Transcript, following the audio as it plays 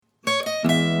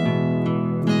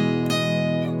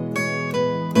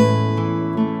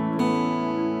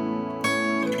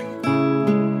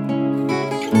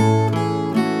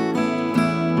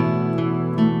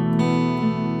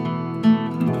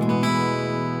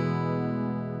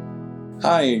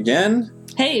Hi again.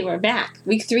 Hey, we're back.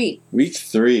 Week 3. Week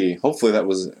 3.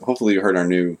 Hopefully you heard our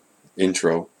new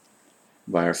intro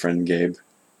by our friend Gabe.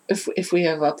 If we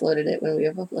have uploaded it when we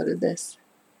have uploaded this.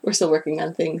 We're still working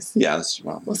on things. Yeah,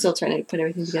 We're still trying to put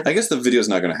everything together. I guess the video's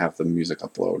not going to have the music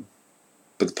upload.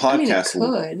 But the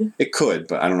podcast it could,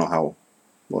 but I don't know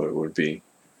what it would be.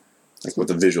 Like what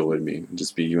the visual would be. It'd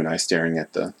just be you and I staring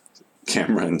at the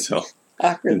camera until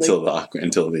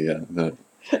the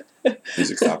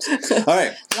music stops. All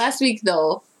right. Last week,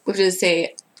 though, we have to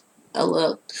say a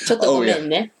little.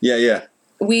 Yeah.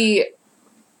 We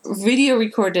video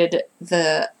recorded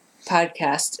the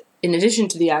podcast in addition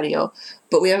to the audio,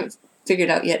 but we haven't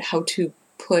figured out yet how to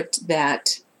put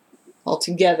that all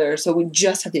together. So we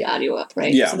just have the audio up,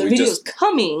 right? Yeah. So the video's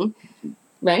coming,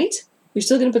 right? You're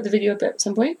still going to put the video up at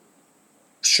some point?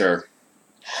 Sure.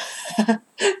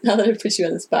 Now that I put you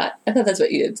on the spot, I thought that's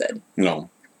what you had said. No.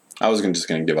 I was just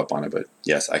going to give up on it, but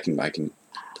yes, I can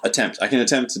attempt. I can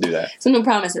attempt to do that. So no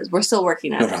promises. We're still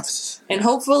working on it. No promises. And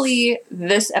hopefully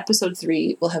this episode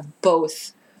 3 will have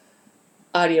both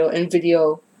audio and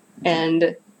video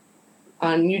and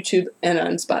on YouTube and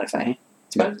on Spotify.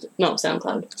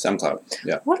 SoundCloud. SoundCloud,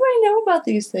 yeah. What do I know about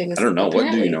these things? I don't know.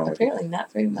 What do you know? Apparently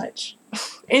not very much.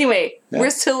 Anyway, We're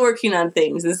still working on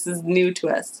things. This is new to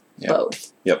us,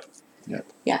 both. Yep.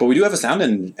 Yeah. But we do have a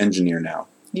sound engineer now.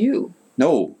 You?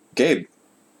 No, Gabe.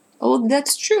 Oh,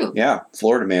 that's true. Yeah,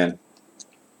 Florida man.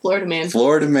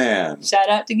 Shout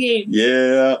out to Gabe.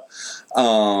 Yeah.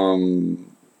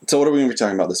 So what are we going to be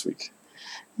talking about this week?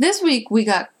 Last week we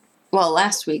got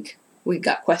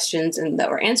questions and that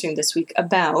we're answering this week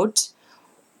about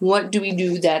what do we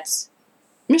do that's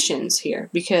missions here,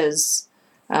 because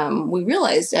we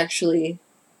realized actually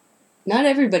not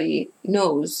everybody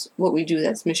knows what we do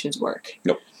that's missions work.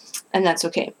 Nope. And that's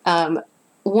okay.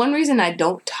 One reason I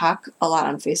don't talk a lot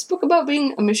on Facebook about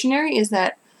being a missionary is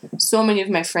that so many of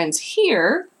my friends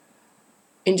here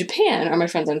in Japan are my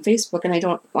friends on Facebook, and I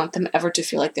don't want them ever to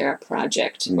feel like they're a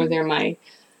project or they're my,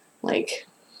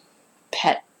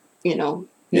 pet,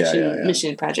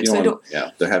 mission project. So I don't. Yeah,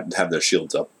 they have their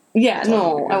shields up. Yeah,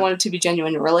 no, I want it to be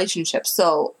genuine relationships.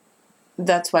 So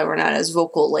that's why we're not as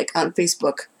vocal, on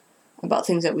Facebook about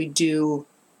things that we do.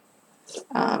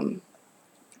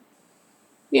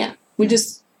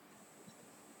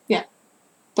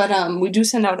 But we do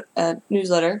send out a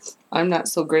newsletter. I'm not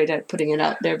so great at putting it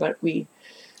out there, but we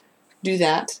do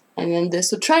that. And then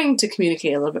trying to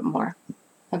communicate a little bit more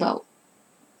about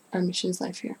our missions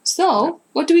life here. So,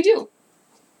 what do we do?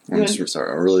 I'm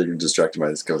sorry. I'm really distracted by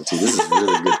this cup of tea. This is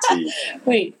really good tea.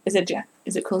 Wait, is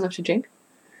it cool enough to drink?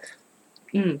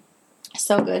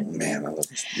 So good. Man, I love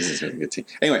this. This is really good tea.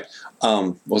 Anyway,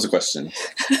 what was the question?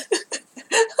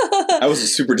 I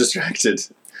was super distracted.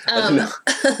 I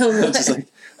was just like,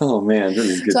 oh man, this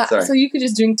is good. So you could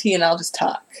just drink tea and I'll just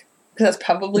talk. Because that's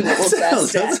probably what we're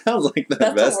best at. That sounds like the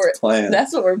best plan.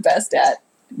 That's what we're best at.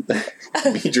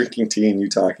 Me drinking tea and you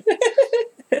talking.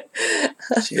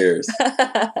 Cheers.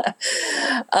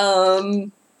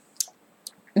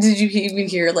 Did you even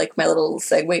hear my little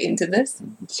segue into this?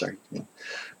 Sorry.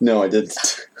 No, I didn't.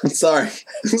 I'm sorry.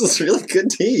 This is really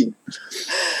good tea.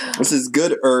 This is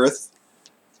Good Earth.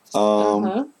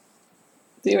 The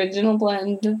original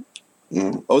blend.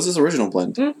 Oh, is this original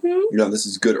blend? Mm-hmm. Yeah, this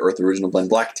is Good Earth original blend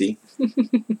black tea.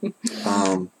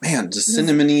 Man, just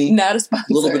cinnamony. Not a sponsor.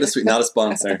 A little bit of sweet. Not a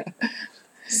sponsor.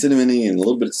 Cinnamony and a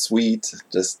little bit of sweet.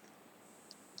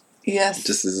 Yes.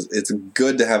 It's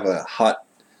good to have a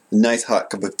nice hot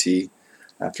cup of tea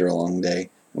after a long day.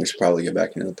 We should probably get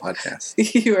back into the podcast.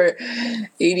 You are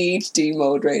ADHD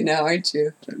mode right now, aren't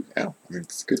you? Yeah,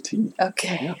 it's good tea.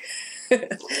 Okay. Yeah.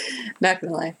 Not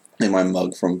gonna lie. And my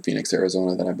mug from Phoenix,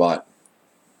 Arizona that I bought,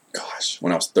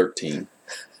 when I was 13.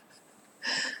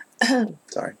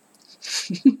 Sorry.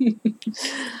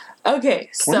 Okay,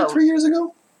 23 years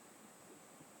ago?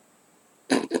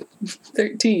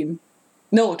 13.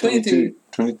 No, 22.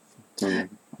 20.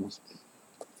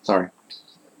 Sorry.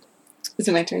 Is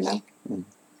it my turn now?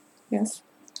 Yes.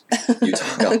 You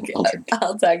talk. I'll drink.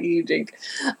 I'll talk. You drink.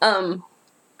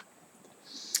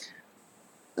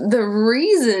 The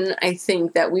reason I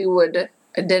think that we would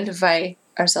identify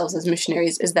ourselves as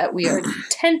missionaries is that we are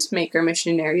tent maker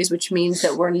missionaries, which means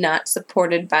that we're not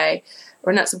supported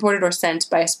or sent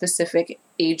by a specific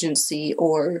agency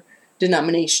or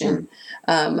denomination.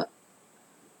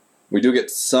 We do get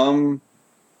some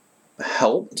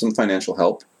help, some financial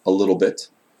help, a little bit.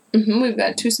 Mm-hmm. We've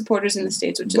got 2 supporters in the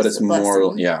States, which but is it's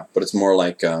more, but it's more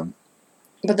like.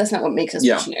 But that's not what makes us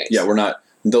missionaries. Yeah, we're not.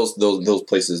 Those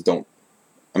places don't.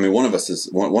 I mean, one of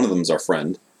them is our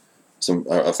friend,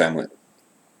 a family.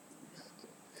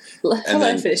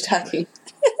 Let me finish talking.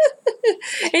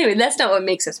 Anyway, that's not what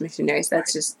makes us missionaries.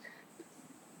 That's just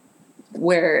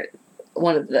where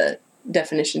one of the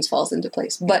definitions falls into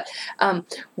place. But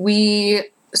we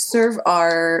serve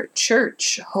our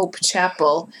church, Hope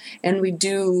Chapel, and we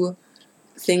do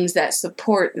things that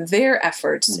support their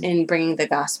efforts in bringing the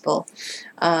gospel.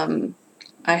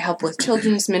 I help with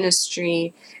children's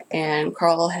ministry, and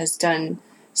Carl has done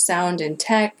sound and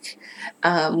tech.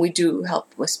 We do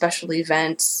help with special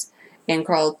events. And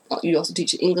Carl, you also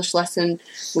teach an English lesson,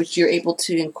 which you're able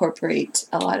to incorporate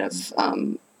a lot of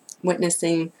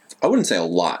witnessing. I wouldn't say a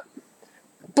lot.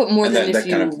 But more than if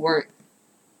you weren't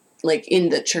like in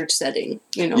the church setting,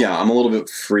 you know. Yeah, I'm a little bit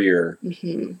freer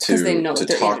to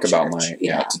talk about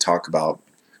to talk about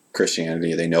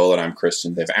Christianity. They know that I'm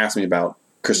Christian. They've asked me about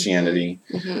Christianity,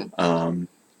 but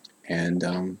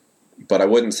I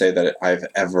wouldn't say that I've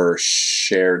ever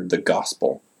shared the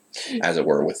gospel, as it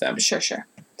were, with them. Sure.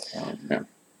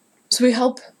 So we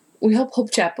help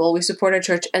Hope Chapel. We support our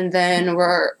church, and then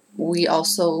we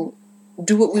also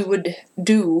do what we would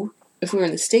do if we were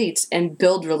in the States and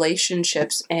build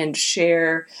relationships and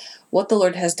share what the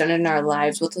Lord has done in our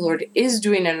lives, what the Lord is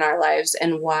doing in our lives,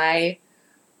 and why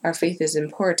our faith is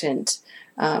important.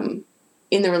 In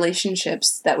the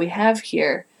relationships that we have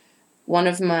here, one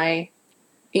of my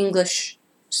English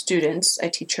students, I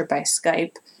teach her by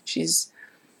Skype. She's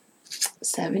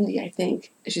 70, I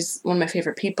think. She's one of my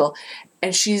favorite people.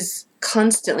 And she's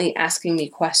constantly asking me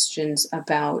questions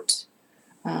about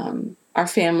our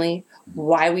family,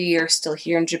 why we are still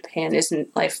here in Japan.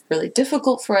 Isn't life really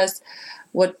difficult for us?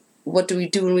 What do we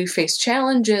do when we face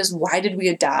challenges? Why did we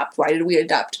adopt? Why did we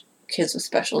adopt kids with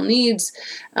special needs?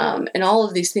 And all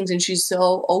of these things. And she's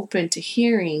so open to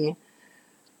hearing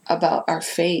about our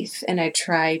faith. And I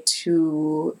try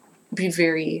to be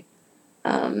very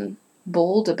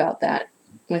bold about that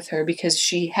with her because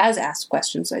she has asked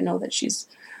questions. So I know that she's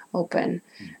open.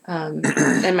 And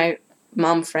my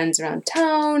mom friends around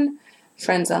town,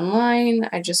 friends online,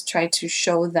 I just try to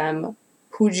show them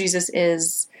who Jesus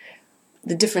is,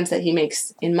 the difference that he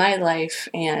makes in my life,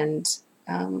 and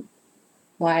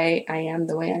why I am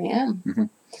the way I am. Mm-hmm.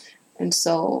 And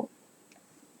so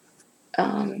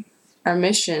our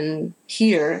mission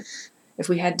here, if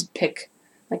we had to pick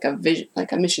like a vision,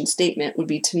 like a mission statement, would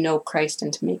be to know Christ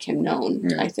and to make him known.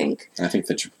 Yeah. I think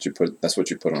that that's what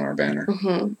you put on our banner.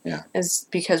 Mm-hmm. Yeah, is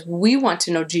because we want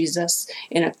to know Jesus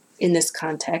in this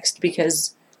context,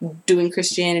 because doing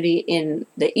Christianity in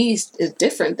the East is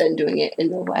different than doing it in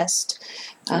the West.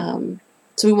 So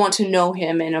we want to know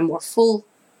him in a more full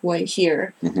way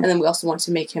here, mm-hmm. and then we also want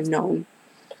to make him known.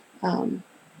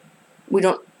 We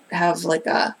don't have like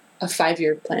a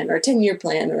 5-year plan or a 10-year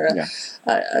plan or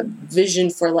a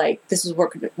vision for like, this is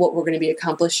what we're going to be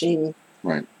accomplishing.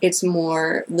 Right. It's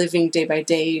more living day by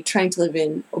day, trying to live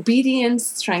in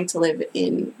obedience, trying to live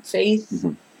in faith.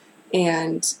 Mm-hmm.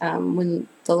 And when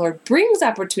the Lord brings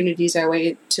opportunities our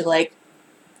way to like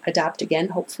adopt again,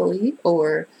 hopefully,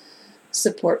 or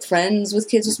support friends with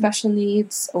kids with special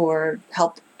needs, or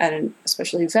help at a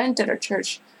special event at our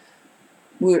church,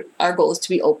 our goal is to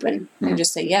be open and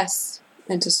just say yes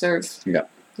and to serve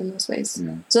in those ways.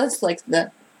 Yeah. So that's like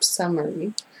the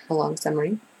summary, a long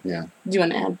summary. Yeah. Do you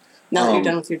want to add? Now that you're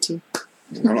done with your tea.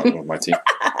 I'm not done with my tea.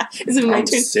 Is it my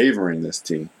turn? I'm savoring this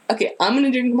tea. Okay, I'm going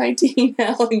to drink my tea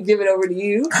now and give it over to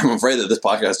you. I'm afraid that this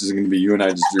podcast is going to be you and I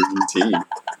just drinking tea.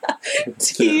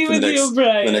 Tea with the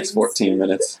O'Briens. The next 14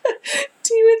 minutes.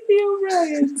 Tea with the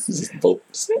O'Briens. Just both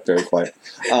very quiet.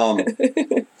 I'll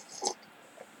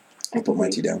put my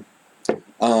tea down.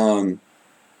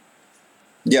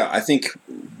 Yeah, I think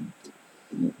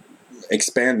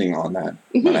expanding on that,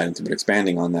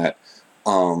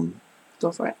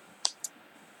 go for it.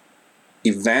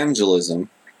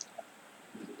 Evangelism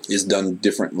is done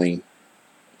differently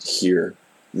here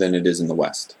than it is in the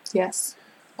West. Yes.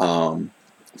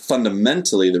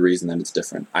 Fundamentally, the reason that it's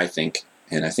different, I think,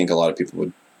 and I think a lot of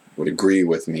people would agree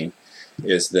with me,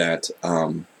 is that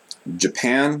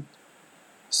Japan,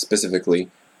 specifically,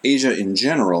 Asia in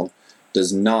general,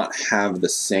 does not have the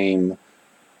same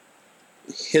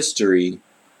history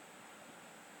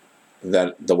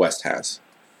that the West has.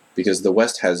 Because the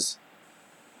West has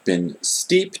been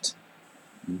steeped,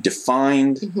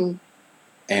 defined, mm-hmm.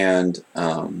 and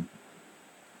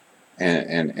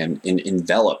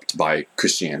enveloped by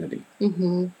Christianity.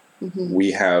 Mm-hmm. Mm-hmm.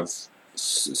 We have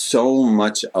so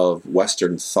much of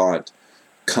Western thought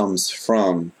comes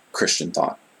from Christian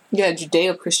thought. Yeah,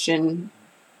 Judeo-Christian.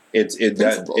 It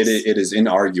is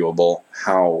inarguable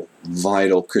how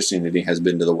vital Christianity has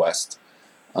been to the West.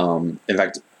 In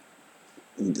fact,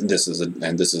 this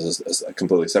is a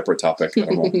completely separate topic that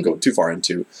I won't go too far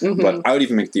into. Mhm. But I would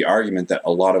even make the argument that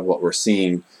a lot of what we're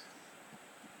seeing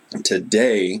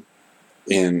today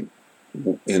in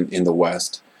the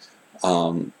West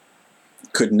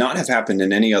could not have happened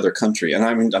in any other country. And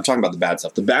I'm talking about the bad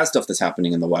stuff. The bad stuff that's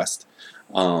happening in the West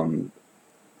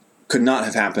could not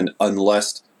have happened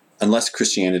unless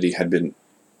Christianity had been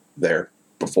there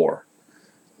before.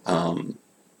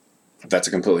 That's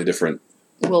a completely different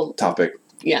topic.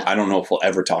 Yeah. I don't know if we'll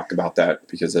ever talk about that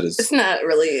because it is. It's not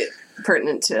really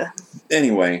pertinent to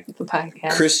Anyway, the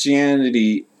podcast.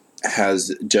 Christianity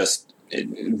has just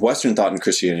Western thought and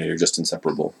Christianity are just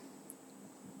inseparable.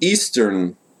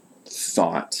 Eastern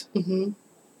thought, Mm-hmm.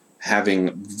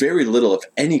 having very little, if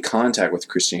any, contact with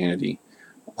Christianity,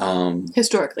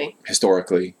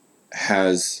 historically,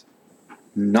 has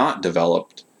not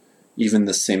developed even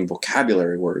the same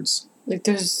vocabulary words. Like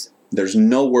there's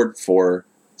no word for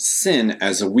sin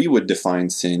as we would define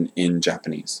sin in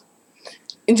Japanese.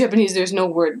 in Japanese, there's no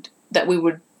word that we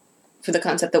would for the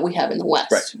concept that we have in the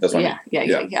West. Right, that's what I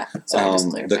mean. Yeah. So I'm just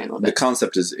clarifying a little the bit.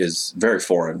 concept is very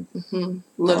foreign. Mm-hmm.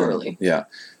 Literally.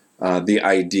 The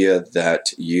idea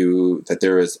that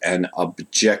there is an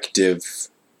objective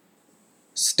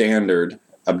standard,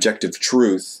 objective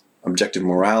truth, objective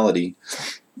morality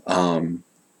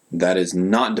that is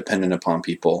not dependent upon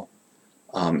people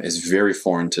is very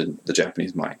foreign to the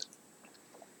Japanese mind.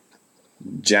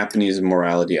 Japanese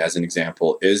morality, as an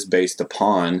example, is based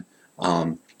upon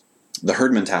the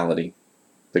herd mentality,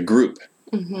 the group,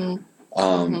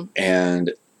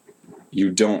 and you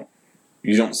don't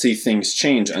see things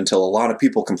change until a lot of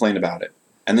people complain about it,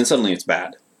 and then suddenly it's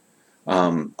bad.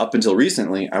 Up until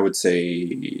recently, I would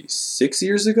say 6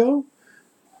 years ago,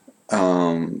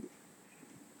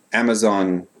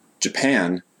 Amazon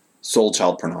Japan sold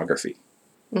child pornography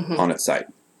on its site.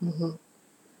 Mm-hmm.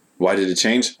 Why did it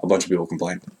change? A bunch of people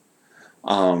complained.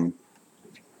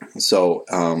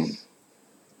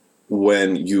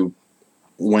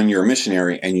 When you're a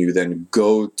missionary and you then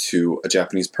go to a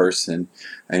Japanese person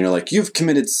and you're like, you've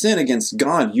committed sin against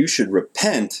God, you should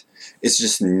repent, it's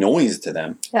just noise to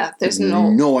them. Yeah, there's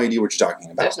no idea what you're talking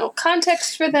about. There's no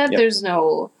context for that. Yep. There's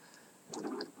no...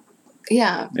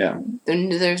 Yeah.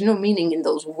 There's no meaning in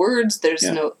those words. There's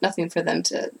nothing for them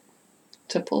to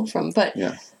pull from. But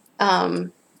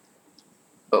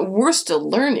we're still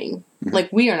learning. Mm-hmm. Like,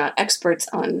 we are not experts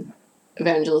on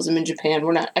evangelism in Japan.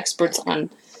 We're not experts on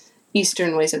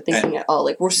Eastern ways of thinking at all.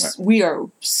 Like, we are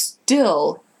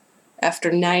still,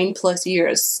 after 9+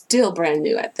 years, still brand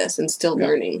new at this and still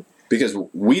learning. Because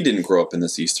we didn't grow up in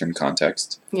this Eastern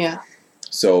context. Yeah.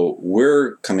 So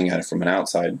we're coming at it from an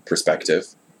outside perspective.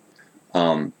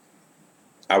 I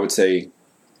would say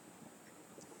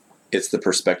it's the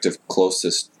perspective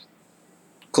closer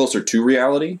to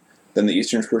reality than the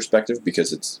Eastern perspective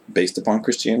because it's based upon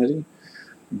Christianity.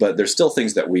 But there's still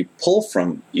things that we pull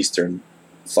from Eastern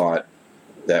thought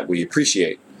that we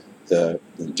appreciate. The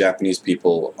Japanese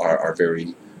people are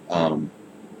very,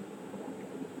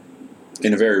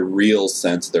 in a very real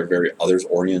sense, they're very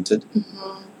others-oriented.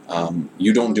 Mm-hmm.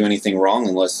 You don't do anything wrong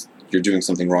unless you're doing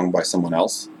something wrong by someone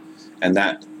else. And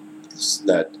that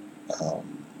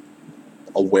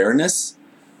awareness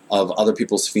of other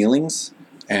people's feelings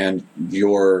and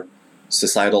your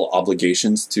societal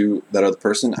obligations to that other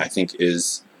person, I think,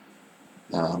 has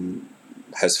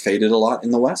faded a lot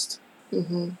in the West.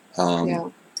 Mm-hmm.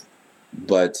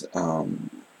 But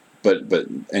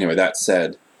anyway, that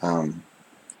said,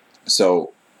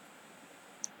 so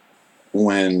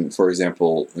when, for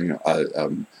example,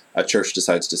 a church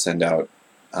decides to send out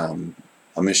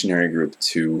a missionary group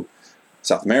to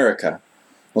South America.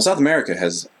 Well, South America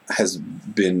has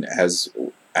been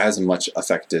as much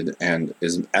affected and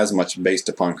is as much based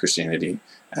upon Christianity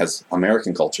as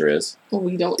American culture is. Well,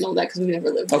 we don't know that because we never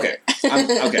lived there.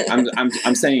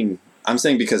 I'm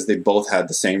saying because they both had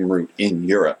the same root in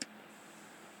Europe.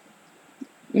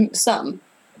 Some.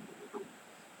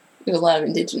 There's a lot of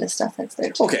indigenous stuff that's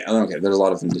there too. Okay. There's a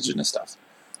lot of indigenous stuff.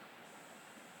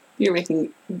 You're making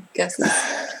guesses.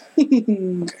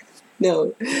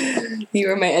 No, you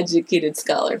are my educated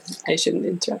scholar. I shouldn't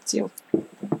interrupt you.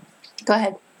 Go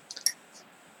ahead.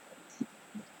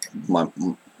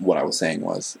 What I was saying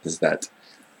is that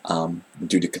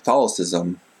due to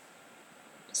Catholicism,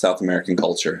 South American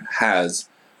culture has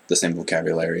the same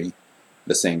vocabulary,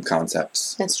 the same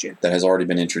concepts. That's true. That has already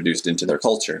been introduced into their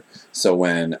culture. So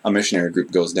when a missionary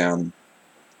group goes down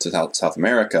to South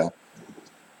America,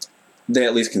 they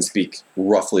at least can speak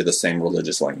roughly the same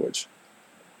religious language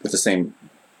with the same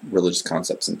religious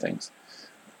concepts and things.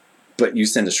 But you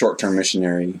send a short-term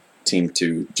missionary team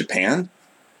to Japan,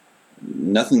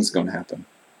 nothing's going to happen.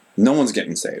 No one's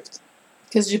getting saved.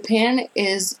 Because Japan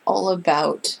is all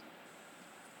about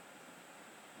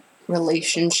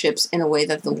relationships in a way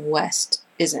that the West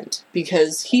isn't.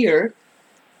 Because here,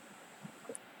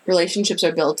 relationships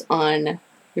are built on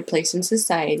your place in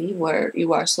society, where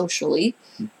you are socially,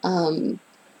 and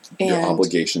Your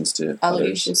obligations to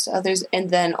others, and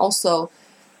then also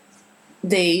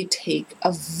they take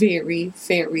a very,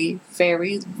 very,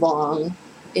 very long,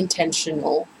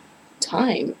 intentional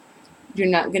time. You're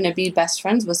not going to be best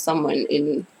friends with someone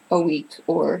in a week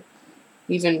or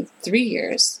even 3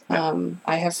 years. Yeah.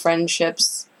 I have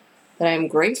friendships that I'm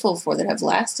grateful for that have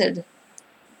lasted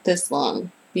this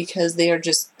long because they are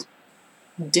just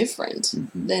different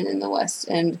than in the West.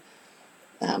 And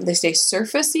they stay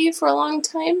surfacey for a long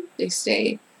time. They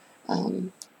stay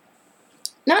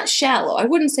not shallow. I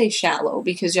wouldn't say shallow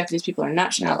because Japanese people are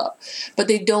not shallow, but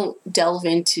they don't delve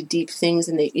into deep things,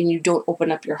 and you don't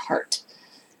open up your heart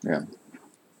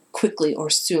quickly or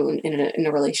soon in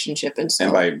a relationship. And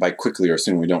so, and by quickly or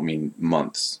soon, we don't mean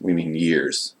months. We mean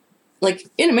years. Like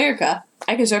in America,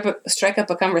 I can strike up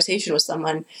a conversation with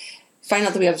someone, find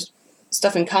out that we have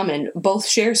stuff in common, both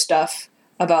share stuff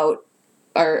about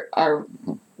our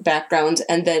backgrounds,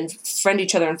 and then friend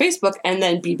each other on Facebook, and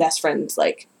then be best friends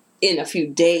like in a few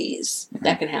days.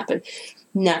 That can happen.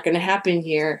 Not going to happen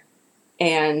here.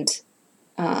 And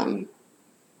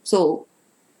so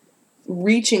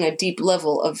reaching a deep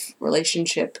level of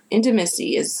relationship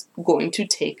intimacy is going to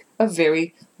take a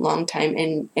very long time,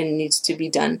 and needs to be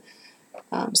done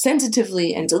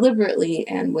sensitively and deliberately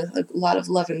and with a lot of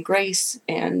love and grace.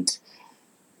 And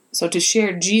so to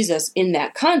share Jesus in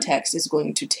that context is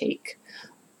going to take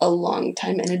a long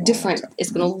time, and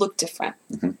it's going to look different.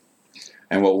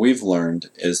 And what we've learned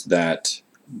is that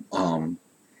when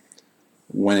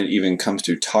it even comes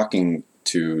to talking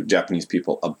to Japanese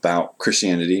people about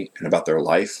Christianity and about their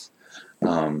life,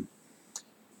 there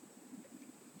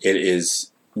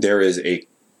is a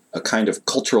kind of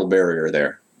cultural barrier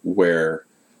there where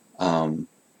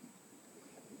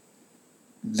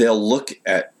they'll look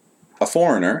at a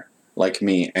foreigner like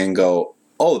me and go,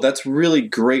 "Oh, that's really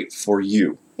great for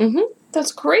you."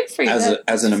 That's great for you.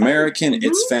 As an American,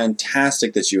 it's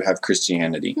fantastic that you have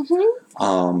Christianity.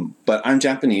 But I'm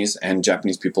Japanese, and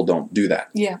Japanese people don't do that.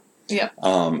 Yeah.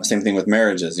 Same thing with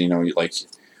marriages.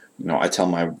 I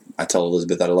tell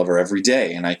Elizabeth that I love her every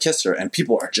day, and I kiss her, and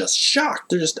people are just shocked.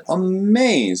 They're just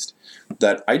amazed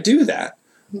that I do that.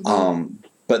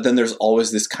 But then there's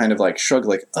always this kind of like shrug,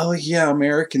 like, "Oh yeah,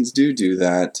 Americans do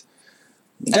that."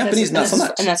 Japanese, not so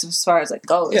much. And that's as far as it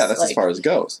goes. Yeah, that's as far as it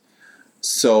goes.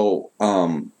 So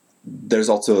there's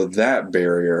also that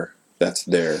barrier that's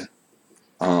there,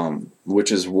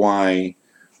 which is why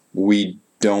we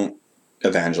don't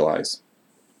evangelize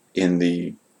in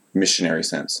the missionary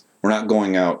sense. We're not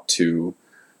going out to,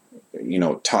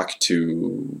 talk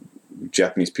to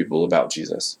Japanese people about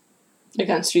Jesus. Like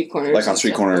on street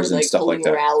corners. And stuff like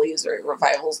that. Rallies or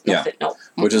revivals. Nothing, no.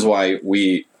 Which is why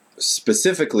we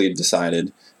specifically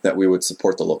decided that we would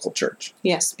support the local church.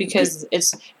 Yes, because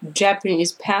it's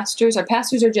Japanese pastors. Our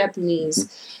pastors are Japanese.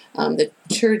 The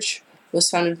church was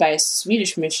founded by a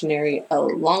Swedish missionary a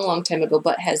long, long time ago,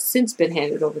 but has since been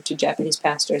handed over to Japanese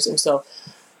pastors. And so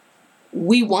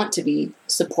we want to be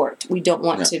support. We don't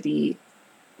want to be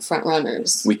front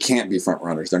runners. We can't be front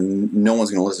runners. No one's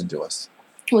going to listen to us.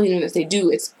 Well, even if they do,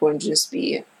 it's going to just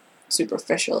be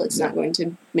superficial. It's not going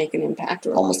to make an impact.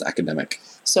 Or almost academic.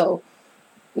 So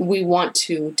we want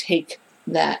to take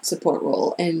that support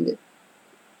role and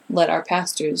let our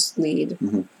pastors lead.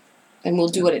 And we'll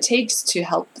do what it takes to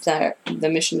help the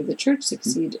mission of the church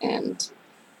succeed. And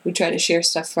we try to share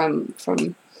stuff from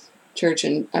church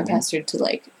and our pastor to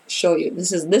like show you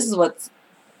this is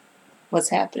what's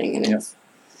happening, and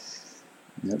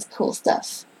it's cool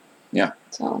stuff. Yeah.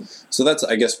 So that's,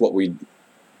 I guess, what we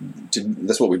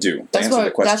do.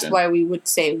 That's why we would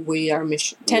say we are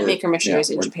tent maker missionaries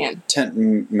in Japan.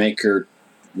 Tent maker,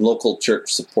 local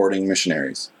church supporting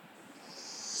missionaries.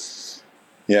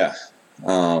 Yeah.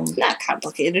 Not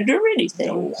complicated or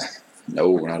anything.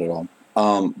 No, not at all.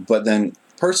 But then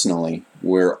personally,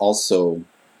 we're also,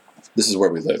 this is where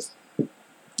we live.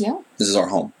 Yeah. This is our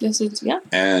home. Yeah.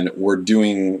 And we're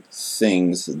doing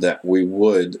things that we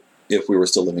would if we were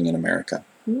still living in America.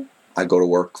 I go to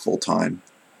work full time.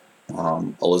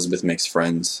 Elizabeth makes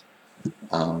friends.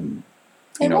 We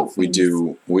go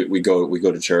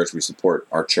to church. We support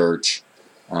our church.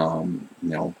 Our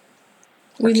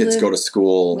kids go to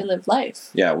school. We live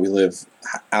life. Yeah, we live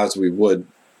as we would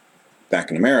back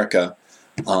in America.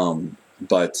 So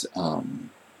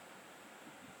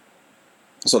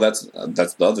that's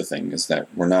the other thing, is that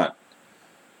we're not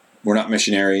we're not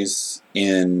missionaries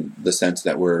in the sense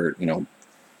that we're,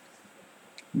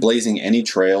 blazing any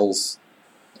trails.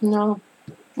 No.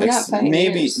 We're not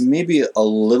pioneers. Maybe a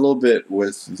little bit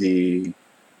with the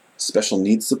special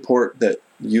needs support that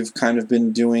you've kind of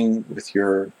been doing with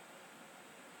your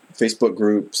Facebook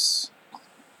groups.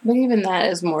 But even that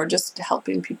is more just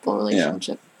helping people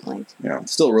relationship.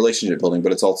 Still relationship building,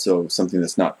 but it's also something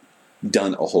that's not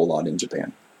done a whole lot in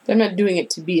Japan. But I'm not doing it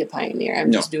to be a pioneer.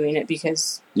 I'm just doing it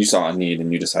because you saw a need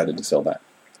and you decided to fill that.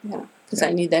 Yeah, because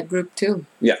I need that group too.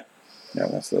 Yeah,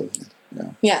 absolutely.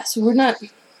 Yeah, so we're not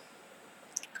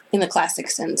in the classic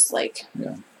sense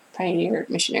pioneer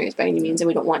missionaries by any means, and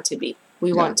we don't want to be.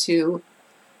 We want to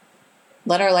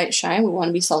let our light shine. We want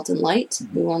to be salt and light.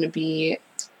 Mm-hmm. We want to be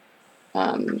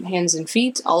hands and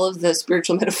feet. All of the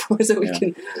spiritual metaphors that we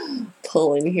can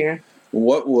pull in here.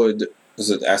 This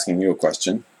is asking you a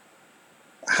question.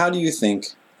 How do you think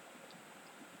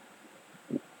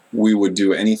we would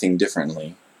do anything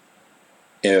differently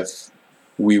if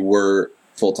we were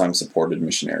full-time supported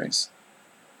missionaries?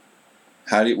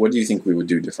 What do you think we would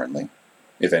do differently,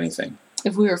 if anything?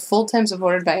 If we were full-time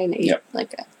supported by an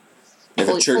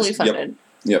fully funded.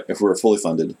 Yep, if we were fully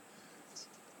funded.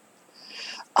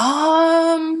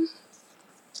 I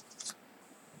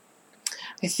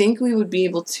think we would be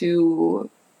able to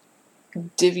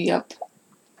divvy up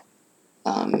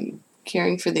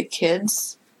caring for the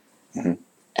kids, mm-hmm.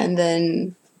 and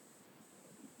then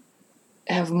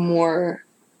have more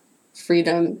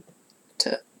freedom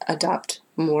to adopt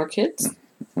more kids.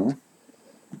 Mm-hmm.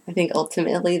 I think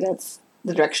ultimately that's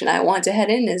the direction I want to head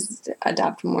in, is to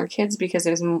adopt more kids, because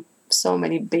there's so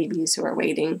many babies who are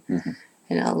waiting, mm-hmm.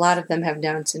 and a lot of them have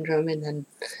Down syndrome, and then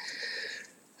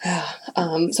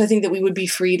so I think that we would be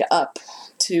freed up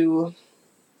to.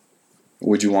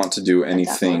 Would you want to do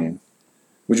anything?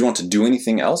 Would you want to do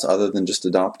anything else other than just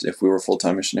adopt if we were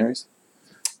full-time missionaries?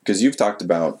 Because you've talked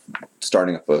about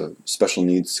starting up a special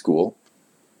needs school.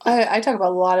 I talk about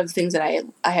a lot of things that I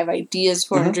have ideas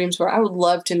for, mm-hmm. and dreams for. I would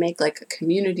love to make a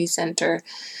community center.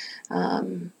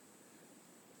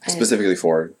 Specifically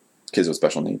for kids with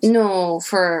special needs? No,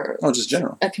 for... Oh, just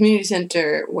general. A community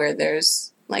center where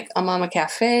there's a mama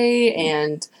cafe, mm-hmm.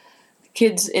 and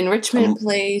kids enrichment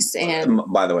place, and...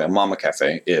 By the way, a mama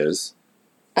cafe is...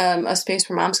 a space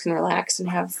where moms can relax and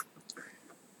have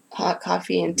hot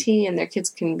coffee and tea, and their kids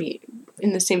can be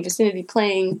in the same vicinity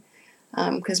playing,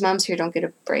 because moms here don't get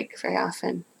a break very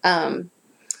often.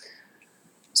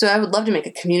 So I would love to make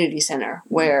a community center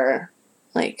where,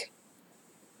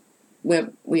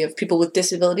 we have people with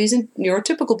disabilities and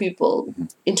neurotypical people, mm-hmm.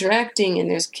 interacting,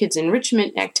 and there's kids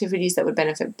enrichment activities that would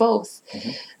benefit both,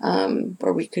 mm-hmm.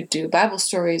 Where we could do Bible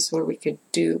stories, where we could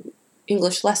do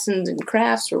English lessons and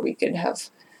crafts, where we could have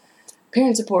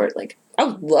parent support. I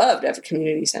would love to have a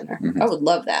community center. Mm-hmm. I would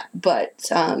love that. But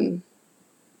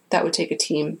that would take a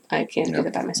team. I can't do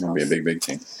that by myself. It would be a big, big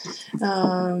team.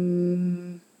 I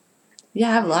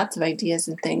have lots of ideas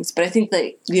and things. But I think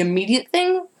the immediate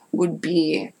thing would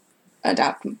be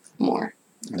adopt more.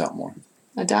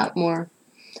 Adopt more.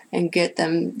 And get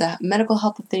them the medical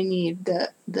help that they need,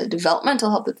 the developmental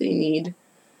help that they need.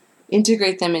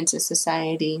 Integrate them into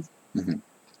society. Mm-hmm.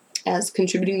 As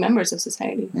contributing members of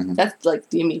society. Mm-hmm. That's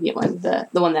the immediate one, the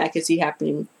one that I could see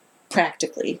happening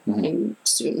practically, mm-hmm. and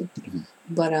soon. Mm-hmm.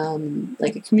 But a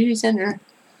community center,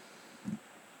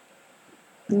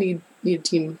 need a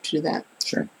team to do that.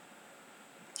 Sure,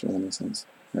 that makes sense.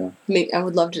 Yeah, I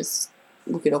would love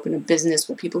we could open a business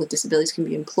where people with disabilities can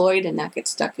be employed and not get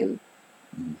stuck in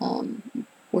mm-hmm.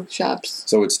 Workshops.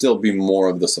 So it would still be more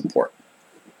of the support.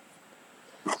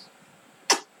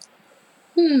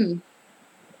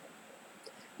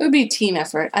 It would be a team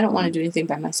effort. I don't want to do anything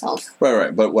by myself.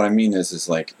 Right. But what I mean is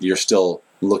you're still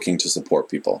looking to support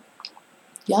people.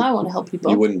 Yeah, I want to help people.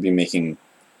 You wouldn't be making,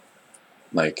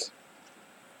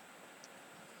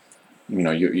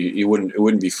 you wouldn't. It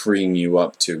wouldn't be freeing you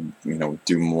up to,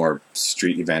 do more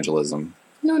street evangelism.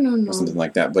 No. Or something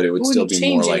like that. But it would still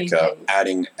be more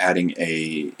adding adding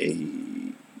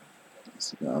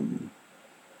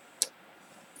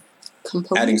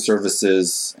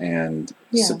services and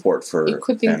support for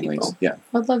equipping families. People. Yeah,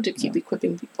 I'd love to keep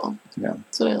equipping people. Yeah,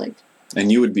 that's what I like.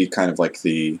 And you would be kind of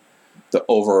the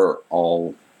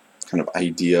overall kind of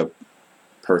idea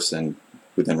person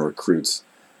who then recruits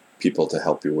people to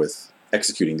help you with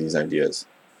executing these ideas.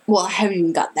 Well, I haven't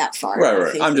even got that far.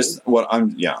 Right. I'm just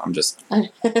just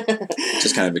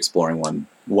kind of exploring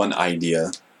one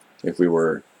idea. If we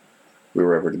were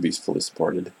ever to be fully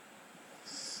supported,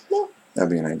 that'd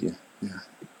be an idea. Yeah.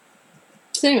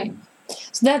 So anyway,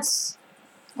 so that's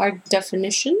our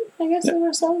definition, I guess, of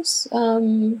ourselves.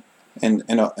 And and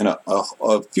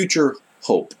a future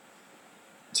hope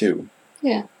too.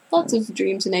 Yeah, lots of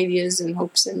dreams and ideas and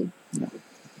hopes, and Yeah.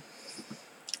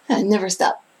 I never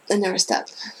stop.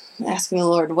 Asking the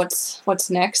Lord, what's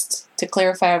next to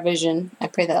clarify our vision. I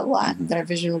pray that a lot, that our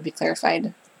vision would be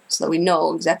clarified so that we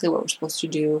know exactly what we're supposed to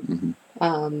do.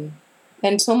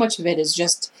 And so much of it is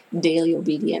just daily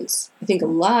obedience. I think a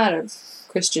lot of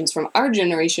Christians from our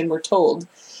generation were told,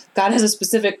 God has a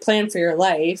specific plan for your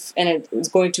life, and it is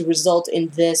going to result in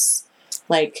this,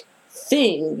 like,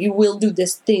 thing. You will do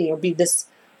this thing, or be this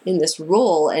in this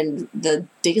role, and the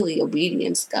daily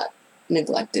obedience got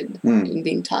neglected in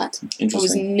being taught. It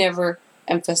was never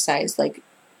emphasized, like,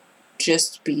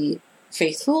 just be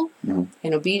faithful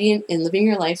and obedient in living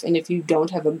your life, and if you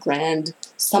don't have a grand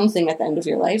something at the end of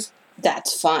your life,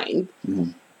 that's fine.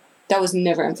 That was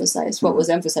never emphasized. What was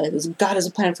emphasized is God has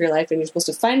a plan for your life, and you're supposed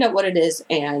to find out what it is,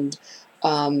 and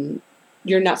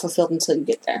you're not fulfilled until you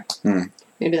get there.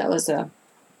 Maybe that was a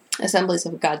Assemblies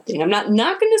of God thing. I'm not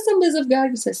knocking Assemblies of God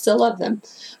because I still love them,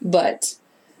 but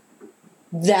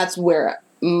that's where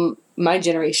my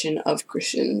generation of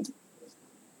Christians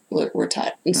were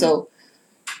taught. And so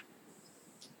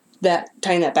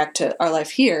tying that back to our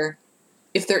life here,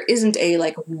 if there isn't a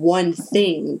like one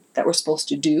thing that we're supposed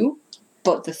to do,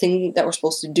 but the thing that we're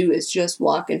supposed to do is just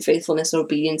walk in faithfulness and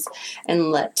obedience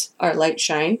and let our light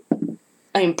shine,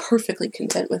 I am perfectly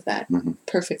content with that.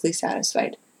 Perfectly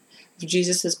satisfied. If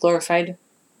Jesus is glorified,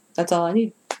 that's all I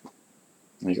need.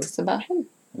 There you go. It's about him.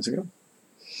 That's good.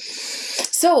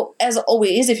 So, as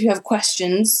always, if you have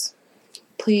questions,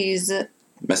 please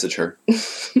message her.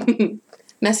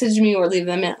 Message me or leave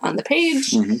them on the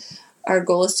page. Our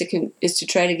goal is to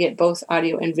try to get both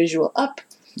audio and visual up.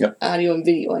 Yep. Audio and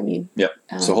video, I mean. Yep.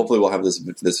 So hopefully we'll have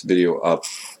this video up.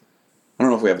 I don't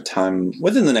know if we have a time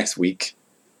within the next week.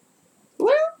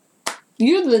 Well,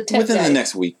 you're the tech within guy. the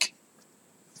next week.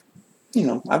 You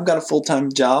know, I've got a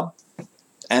full-time job,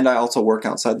 and I also work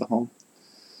outside the home,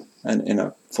 and in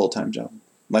a full-time job.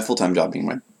 My full-time job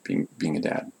being a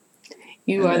dad.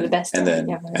 You are the best. And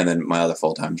then my other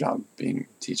full-time job being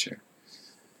a teacher,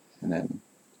 and then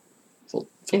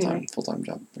full-time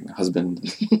job being a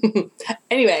husband.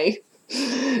 Anyway.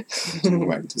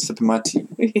 Right, just sipping my tea.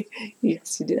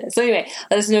 Yes, you do that. So anyway,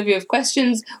 let us know if you have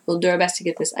questions. We'll do our best to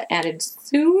get this added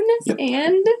soon,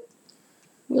 and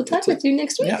we'll talk with you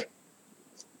next week. Yeah.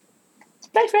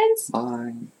 Bye, friends.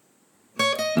 Bye.